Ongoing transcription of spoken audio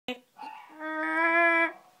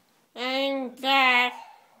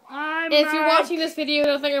If you're watching this video,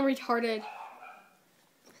 don't think I'm retarded.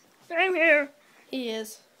 Same here. He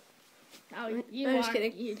is. No, you I'm are. just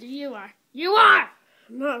kidding. You are. You are.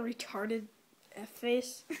 I'm not retarded,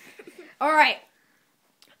 F-face. All right.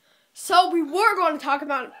 So we were going to talk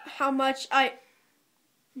about how much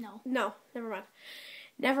No, never mind.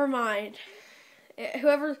 Never mind.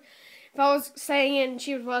 Whoever, if I was saying it and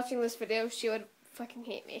she was watching this video, she would fucking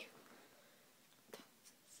hate me.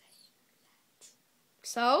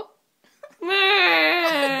 So?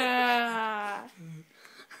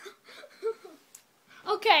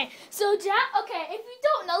 Okay, so Jack. Okay, if you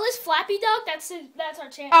don't know this, Flappy Dog. That's our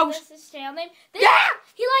channel. Oh, that's his channel name. Yeah!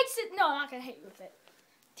 He likes it. No, I'm not gonna hit you with it.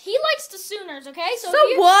 He likes the Sooners. Okay, So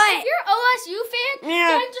if what? If you're OSU fan,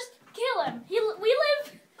 Yeah. then just kill him. We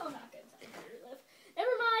live. Oh, not gonna tell you where we live.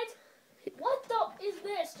 Never mind. What the is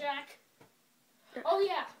this, Jack? Oh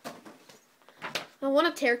yeah. I want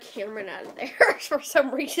to tear Cameron out of there for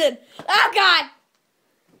some reason. Oh, God!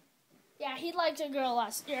 Yeah, he liked a girl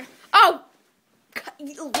last year. Oh!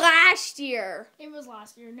 Last year. It was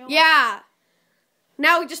last year. No. Yeah.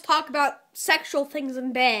 Now we just talk about sexual things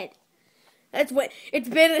in bed. That's what it's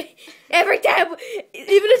been every time.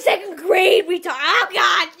 Even in second grade, we talk. Oh,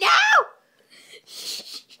 God, no!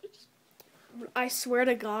 I swear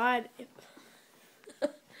to God.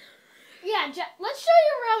 Yeah, Jack, let's show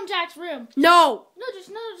you around Jack's room. No! No,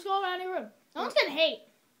 just go around your room. No one's gonna hate.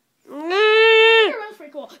 Mm. Your room's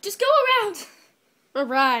pretty cool. Just go around. All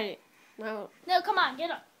right. No. No, come on,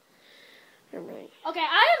 get up. All right. Okay,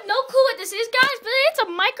 I have no clue what this is, guys, but it's a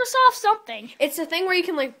Microsoft something. It's a thing where you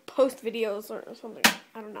can, like, post videos or something.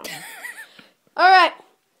 I don't know. All right.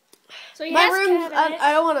 So My room,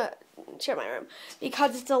 I don't want to share my room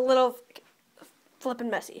because it's a little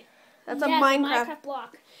flippin' messy. That's a Minecraft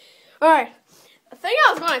block. All right. The thing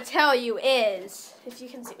I was going to tell you is, if you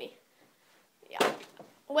can see me. Yeah.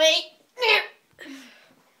 Wait.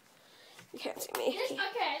 You can't see me. Okay,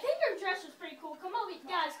 I think your dress is pretty cool. Come over,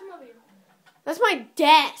 guys. Come over here. That's my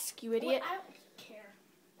desk, you idiot. I don't care.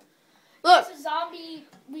 Look. It's a zombie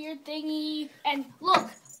weird thingy. And look.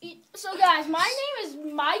 So, guys, my name is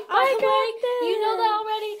Mike, by the way. You know that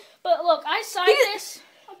already. But look, I signed this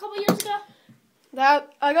a couple years ago.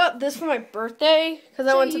 I got this for my birthday because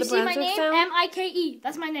I went to the Brunswick my name? town. M-I-K-E.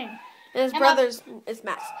 That's my name. And his brother's is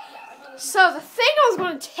Max. So the thing I was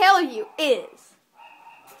going to tell you is,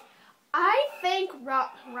 I think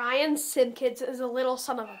Ryan Simpkins is a little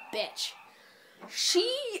son of a bitch.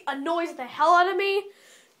 She annoys the hell out of me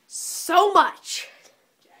so much.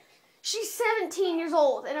 She's 17 years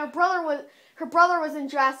old, and her brother was in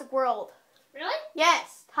Jurassic World. Really?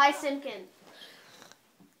 Yes, Ty Simpkins.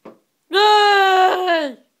 You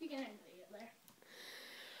can end it there.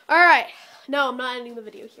 All right. No, I'm not ending the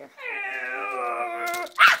video here.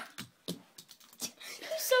 You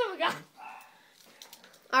son of a gun.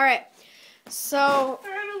 All right. So.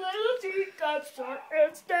 I'm a little teacup short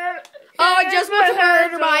instead. Oh, I just want to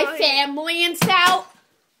murder my family and stout.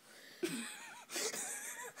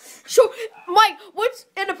 Sure, Mike. What's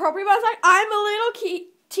inappropriate about that? I'm a little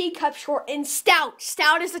teacup short and stout.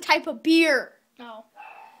 Stout is a type of beer. No.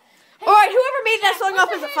 All right, whoever made that song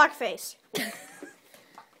up is a fuckface.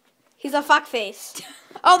 He's a fuckface.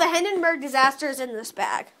 Oh, the Hindenburg disaster is in this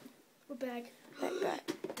bag. What bag? That bag.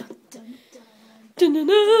 Dun, dun, dun. Dun, dun,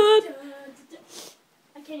 dun.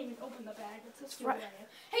 I can't even open the bag. That's so stupid. Right.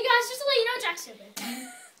 Hey guys, just to let you know, Jack's stupid.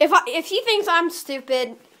 If he thinks I'm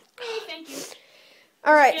stupid. Hey, thank you.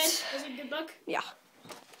 All right. Was it a good book? Yeah.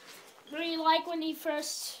 What do you like when you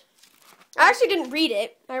first? I actually didn't read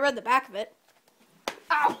it. I read the back of it.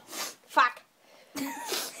 Ow! Fuck.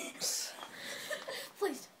 Please.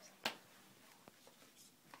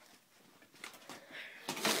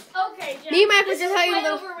 Okay, Jack. Me and Mike was this just is telling way you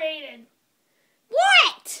the. overrated.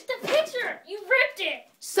 What? The picture. You ripped it.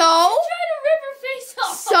 So? You tried to rip her face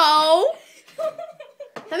off. So?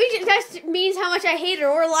 That means how much I hate her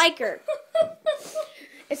or like her.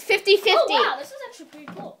 It's 50-50. Oh wow, this is actually pretty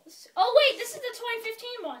cool. Oh wait, this is the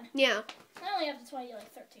 2015 one. Yeah. I only have the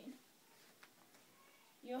 2013.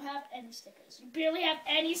 You don't have any stickers. You barely have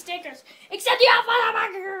any stickers. Except the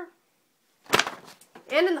motherfucker!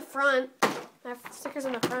 And in the front. I have stickers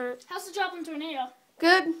in the front. How's the Joplin tornado?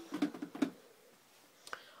 Good.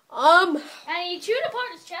 And he chewed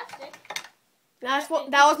apart his chapstick. That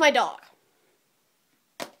was my dog.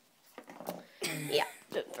 Yeah,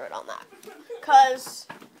 didn't throw it on that. Cause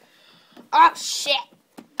oh shit.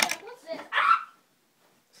 What's this? Ah!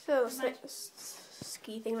 So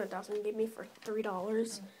ski thing that Dawson gave me for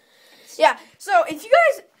 $3. Yeah. So if you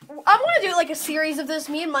guys, I want to do like a series of this.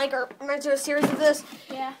 Me and Mike are going to do a series of this.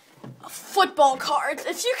 Yeah. Football cards.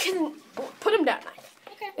 If you can put them down, Mike.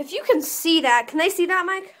 Okay. If you can see that, can they see that,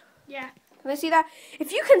 Mike? Yeah. Can they see that?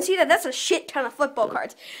 If you can see that, that's a shit ton of football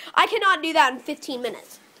cards. I cannot do that in 15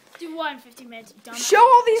 minutes. Do what in 15 minutes, you dumbass? Show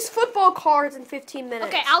all these football cards in 15 minutes.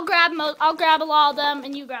 Okay, I'll grab a lot of them,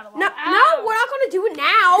 and you grab a lot. No, we're not going to do it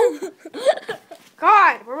now.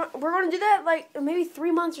 God, we're going to do that like maybe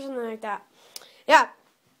 3 months or something like that. Yeah.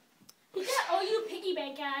 You got OU piggy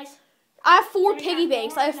bank, guys. I have 4 piggy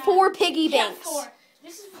banks. I have 4 piggy banks. 4.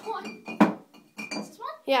 This is 1. This is 1?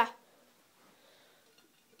 Yeah.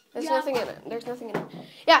 There's Yeah. nothing in it. There's nothing in it.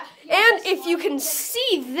 Yeah, and if you can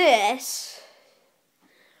see this,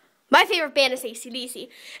 my favorite band is AC/DC,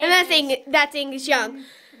 and that thing is young.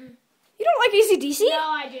 You don't like AC/DC? No,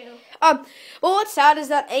 I do. Well, what's sad is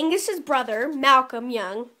that Angus's brother, Malcolm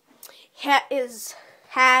Young, has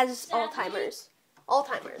Alzheimer's.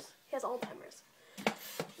 He has Alzheimer's.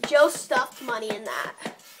 Joe stuffed money in that.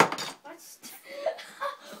 What's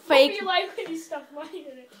Fake. What do you like when you stuff money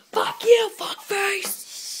in it? Fuck you, fuckface.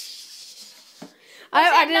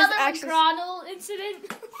 I just another actually. McDonald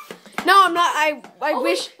incident. No, I'm not. I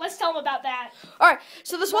wish. Let's tell him about that. All right.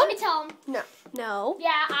 So this one. Let me tell him. No.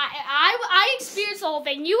 Yeah, I experienced the whole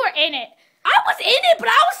thing. You were in it. I was in it, but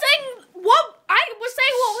I was saying what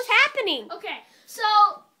was happening. Okay, so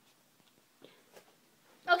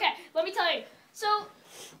let me tell you. So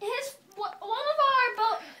one of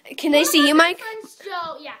our Can they see you, Mike? friends,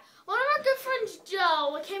 Joe. Yeah, one of our good friends,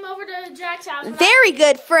 Joe, came over to Jack's house. Very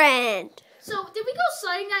good friend. So did we go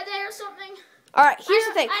sledding that day or something? All right. Here's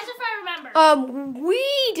the thing. As if I remember.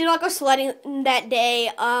 We did not go sledding that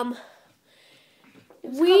day.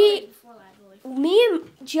 Me and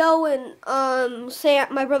Joe and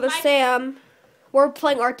Sam, my brother Sam, were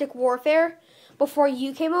playing Arctic Warfare before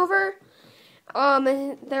you came over.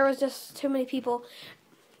 And there was just too many people.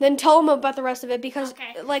 Then tell them about the rest of it because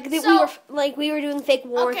we were doing fake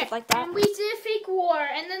war and stuff like that. And we did fake war,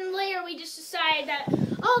 and then later we just decided that let's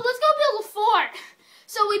go build a fort.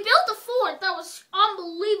 So we built a fort that was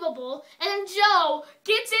unbelievable, and then Joe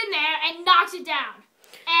gets in there and knocks it down.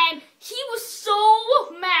 And he was so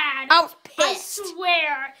mad. I was pissed. I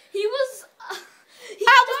swear. He was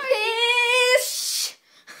pissed.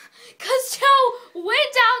 Because Joe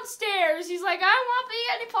went downstairs. He's like, I don't want to be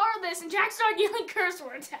any part of this. And Jack started yelling curse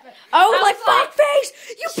words at him. Oh, like, fuckface.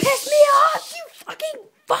 You pissed me off. You fucking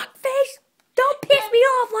fuckface. Don't piss me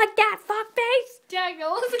off like that, fuckface. Jack,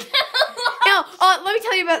 Now, let me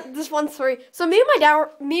tell you about this one story. So me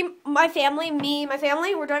and my family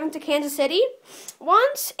were driving to Kansas City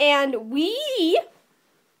once, and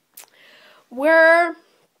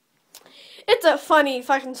it's a funny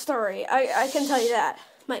fucking story. I can tell you that.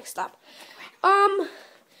 Mike, stop.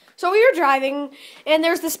 So we were driving, and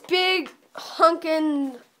there's this big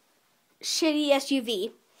honkin' shitty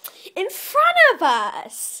SUV in front of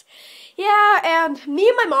us. Yeah, and me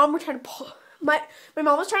and my mom were trying to pull. My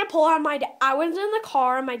mom was trying to pull on my dad. I was in the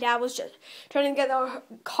car, and my dad was just trying to get the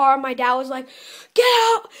car. My dad was like, "Get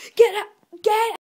out! Get out! Get